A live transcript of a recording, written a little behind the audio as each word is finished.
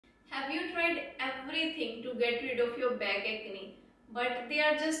Have you tried everything to get rid of your back acne, but they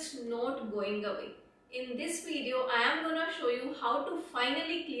are just not going away? In this video, I am gonna show you how to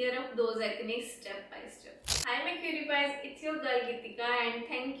finally clear up those acne step by step. Hi my Purifiers, it's your girl Gitika and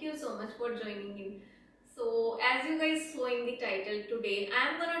thank you so much for joining in. So as you guys saw in the title, today I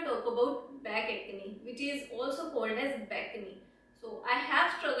am gonna talk about back acne, which is also called as backne. So I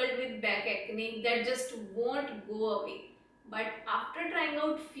have struggled with back acne that just won't go away. But after trying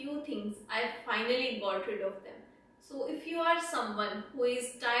out few things, I finally got rid of them. So if you are someone who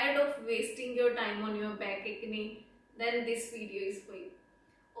is tired of wasting your time on your back acne, then this video is for you.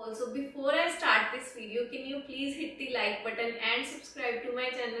 Also, before I start this video, can you please hit the like button and subscribe to my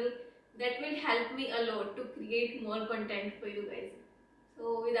channel? That will help me a lot to create more content for you guys.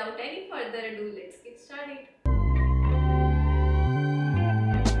 So without any further ado, let's get started.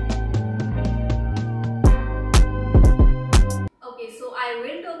 So I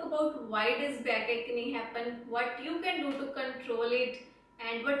will talk about why does back acne happen, what you can do to control it,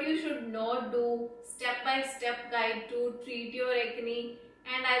 and what you should not do, step-by-step guide to treat your acne.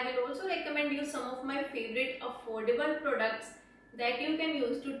 And I will also recommend you some of my favorite affordable products that you can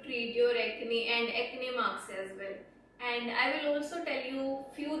use to treat your acne and acne marks as well. And I will also tell you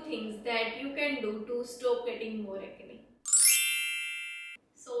few things that you can do to stop getting more acne.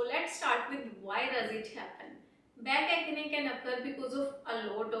 So let's start with why does it happen. Back acne can occur because of a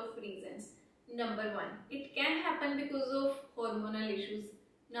lot of reasons. Number 1, it can happen because of hormonal issues.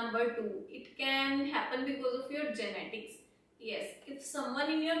 Number 2, it can happen because of your genetics. Yes, if someone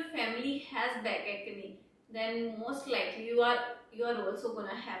in your family has back acne, then most likely you are also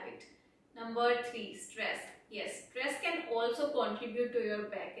gonna have it. Number 3, stress. Yes, stress can also contribute to your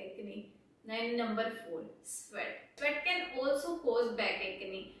back acne. Then number 4, sweat. Sweat can also cause back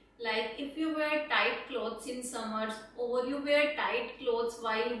acne. Like if you wear tight clothes in summers, or you wear tight clothes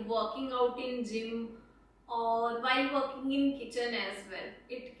while working out in gym or while working in kitchen as well,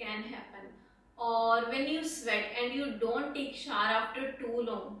 it can happen. Or when you sweat and you don't take shower after too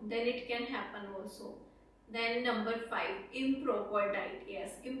long, then it can happen also. Then number 5, improper diet.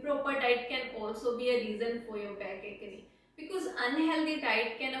 Yes, improper diet can also be a reason for your back acne, because unhealthy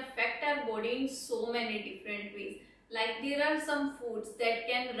diet can affect our body in so many different ways. Like there are some foods that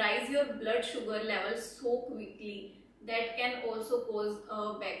can rise your blood sugar levels so quickly that can also cause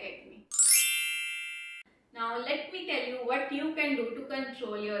back acne. Now let me tell you what you can do to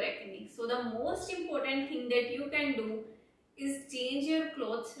control your acne. So the most important thing that you can do is change your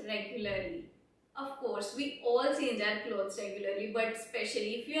clothes regularly. Of course, we all change our clothes regularly, but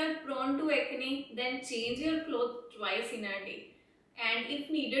especially if you are prone to acne, then change your clothes twice in a day, and if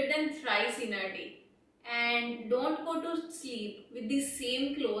needed then thrice in a day. And don't go to sleep with the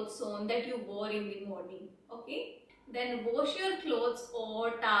same clothes on that you wore in the morning. Okay? Then wash your clothes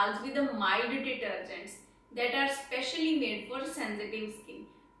or towels with a mild detergents that are specially made for sensitive skin,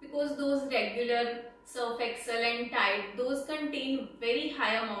 because those regular Surf Excel and Tide, those contain very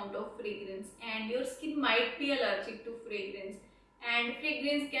high amount of fragrance, and your skin might be allergic to fragrance, and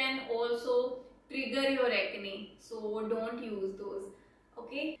fragrance can also trigger your acne, so don't use those.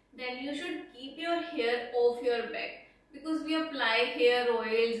 Okay, then you should keep your hair off your back, because we apply hair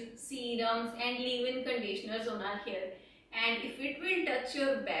oils, serums and leave-in conditioners on our hair, and if it will touch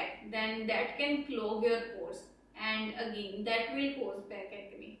your back, then that can clog your pores, and again that will cause back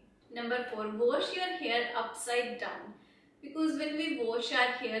acne. Number 4, wash your hair upside down, because when we wash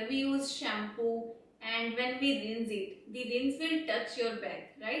our hair we use shampoo, and when we rinse it, the rinse will touch your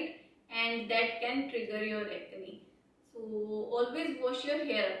back, right, and that can trigger your acne. So always wash your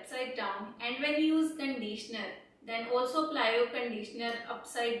hair upside down, and when you use conditioner, then also apply your conditioner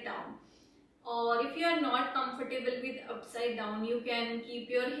upside down. Or if you are not comfortable with upside down, you can keep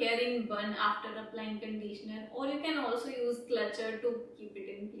your hair in bun after applying conditioner, or you can also use clutcher to keep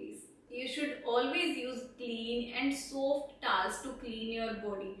it in place. You should always use clean and soft towels to clean your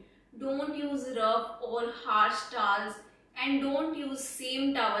body. Don't use rough or harsh towels, and don't use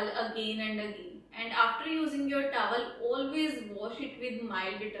same towel again and again. And after using your towel, always wash it with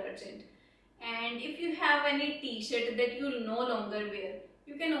mild detergent. And if you have any t-shirt that you no longer wear,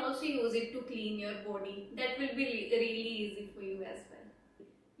 you can also use it to clean your body. That will be really easy for you as well.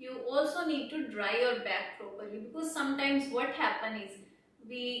 You also need to dry your back properly, because sometimes what happens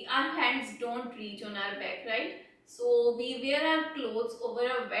is our hands don't reach on our back, right? So we wear our clothes over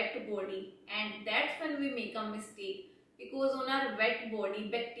a wet body, and that's when we make a mistake. Because on our wet body,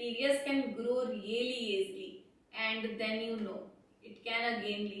 bacteria can grow really easily, and then it can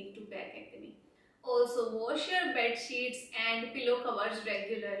again lead to back acne. Also, wash your bed sheets and pillow covers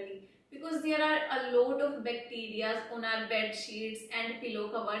regularly, because there are a lot of bacteria on our bed sheets and pillow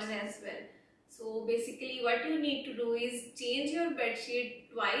covers as well. So basically what you need to do is change your bed sheet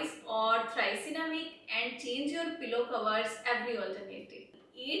twice or thrice in a week and change your pillow covers every alternate day.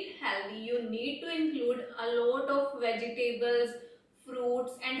 Eat healthy. You need to include a lot of vegetables,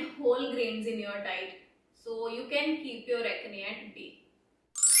 fruits and whole grains in your diet so you can keep your acne at bay.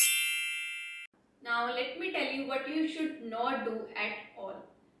 Now let me tell you what you should not do at all.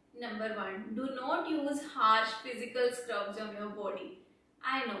 Number 1. Do not use harsh physical scrubs on your body.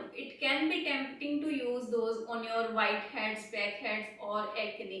 I know it can be tempting to use those on your whiteheads, blackheads or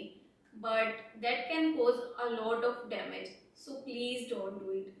acne, but that can cause a lot of damage. So please don't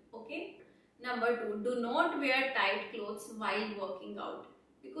do it, okay? Number 2. Do not wear tight clothes while working out,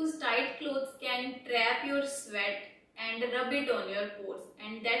 because tight clothes can trap your sweat and rub it on your pores,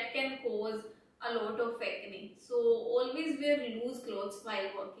 and that can cause a lot of acne. So always wear loose clothes while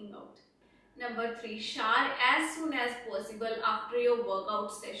working out. Number 3. Shower as soon as possible after your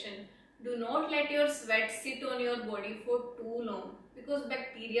workout session. Do not let your sweat sit on your body for too long, because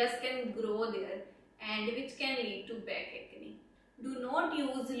bacteria can grow there and which can lead to back acne. Do not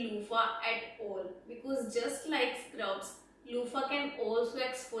use loofah at all, because just like scrubs, loofah can also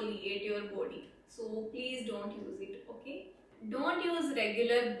exfoliate your body. So please don't use it, okay? Don't use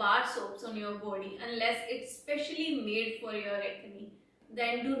regular bar soaps on your body unless it's specially made for your acne.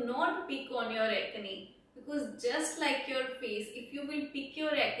 Then do not pick on your acne, because just like your face, if you will pick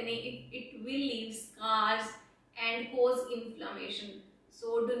your acne, it will leave scars and cause inflammation.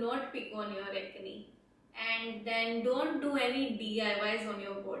 So do not pick on your acne. And then don't do any DIYs on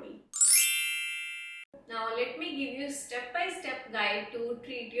your body. Now let me give you step-by-step guide to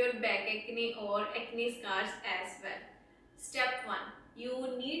treat your back acne or acne scars as well. Step 1.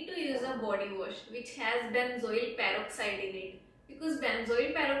 You need to use a body wash which has benzoyl peroxide in it, because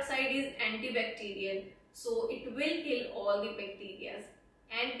benzoyl peroxide is antibacterial, so it will kill all the bacteria.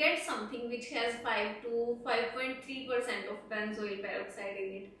 And get something which has 5 to 5.3% of benzoyl peroxide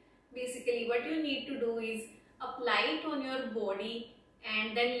in it. Basically what you need to do is apply it on your body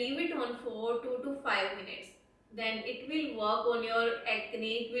and then leave it on for 2 to 5 minutes. Then it will work on your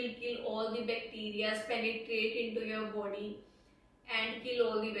acne, it will kill all the bacteria, penetrate into your body and kill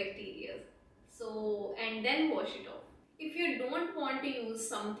all the bacteria. So, and then wash it off. If you don't want to use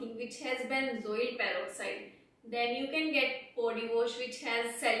something which has benzoyl peroxide, then you can get body wash which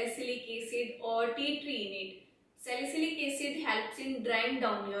has salicylic acid or tea tree in it. Salicylic acid helps in drying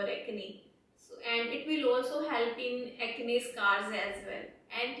down your acne. And it will also help in acne scars as well.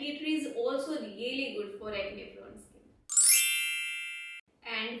 And tea tree is also really good for acne prone skin.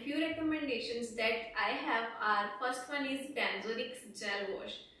 And few recommendations that I have are, first one is BENZONIX Gel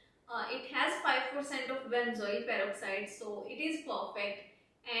Wash. It has 5% of benzoyl peroxide, so it is perfect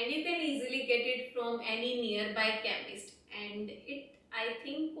and you can easily get it from any nearby chemist, and it I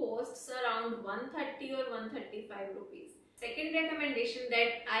think costs around 130 or 135 rupees. Second recommendation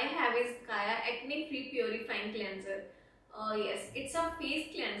that I have is Kaya Acne Free Purifying Cleanser. Yes, it's a face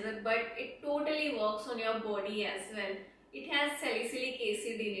cleanser, but it totally works on your body as well. It has salicylic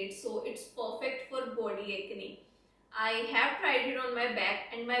acid in it, so it's perfect for body acne. I have tried it on my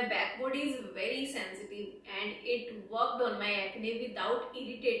back, and my back body is very sensitive and it worked on my acne without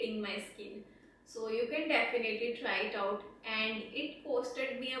irritating my skin. So you can definitely try it out, and it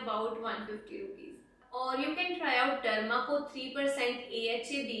costed me about 150 rupees. Or you can try out Derma को 3%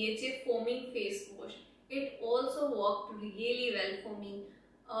 AHA-BHA foaming face wash. It also worked really well for me.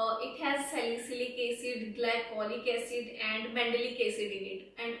 It has salicylic acid, glycolic acid and mandelic acid in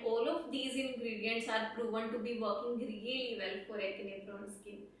it, and all of these ingredients are proven to be working really well for acne prone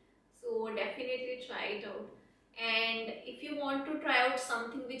skin. So definitely try it out. And if you want to try out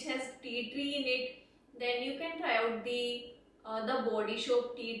something which has tea tree in it, then you can try out the Body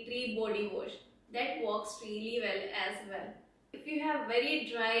Shop Tea Tree Body Wash. That works really well as well. If you have very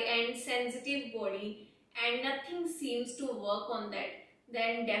dry and sensitive body and nothing seems to work on that,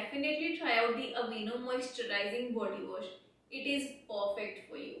 then definitely try out the Aveeno Moisturizing Body Wash. It is perfect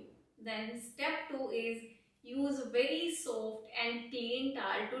for you. Then step 2 is use very soft and clean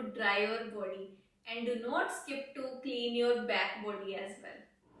towel to dry your body, and do not skip to clean your back body as well.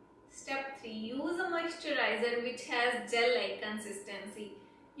 Step 3. Use a moisturizer which has gel-like consistency.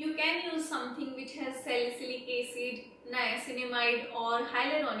 You can use something which has salicylic acid, niacinamide or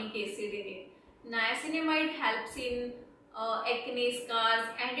hyaluronic acid in it. Niacinamide helps in acne scars,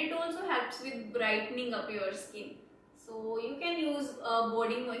 and it also helps with brightening up your skin. So you can use a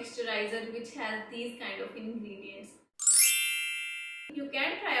body moisturizer which has these kind of ingredients. You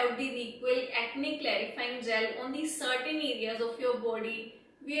can try out the Requil Acne Clarifying Gel on the certain areas of your body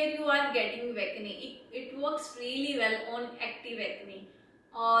where you are getting acne. It works really well on active acne.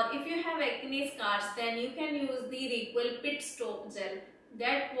 Or if you have acne scars, then you can use the Requel Pit Stop Gel.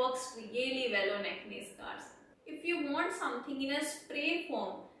 That works really well on acne scars. If you want something in a spray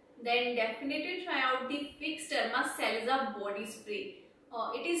form, then definitely try out the Fix Derma Saliza body spray.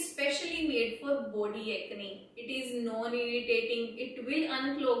 It is specially made for body acne. It is non-irritating, it will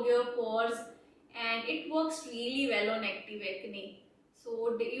unclog your pores, and it works really well on active acne.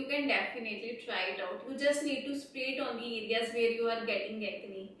 So you can definitely try it out. You just need to spray it on the areas where you are getting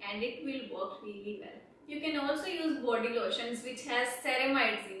acne and it will work really well. You can also use body lotions which has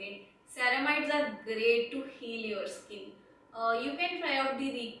ceramides in it. Ceramides are great to heal your skin. You can try out the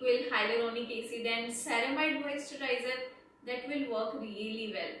Requel Hyaluronic Acid and Ceramide Moisturizer. That will work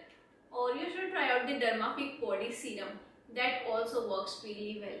really well. Or you should try out the Dermafic Body Serum. That also works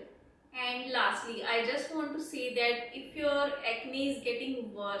really well. And lastly, I just want to say that if your acne is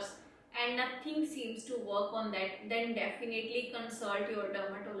getting worse and nothing seems to work on that, then definitely consult your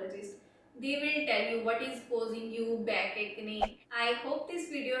dermatologist. They will tell you what is causing you back acne. I hope this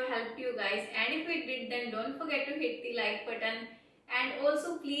video helped you guys, and if it did, then don't forget to hit the like button, and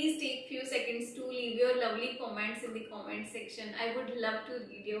also please take few seconds to leave your lovely comments in the comment section. I would love to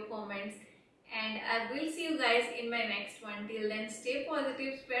read your comments. And I will see you guys in my next one. Till then, stay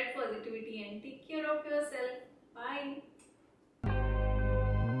positive, spread positivity, and take care of yourself. Bye.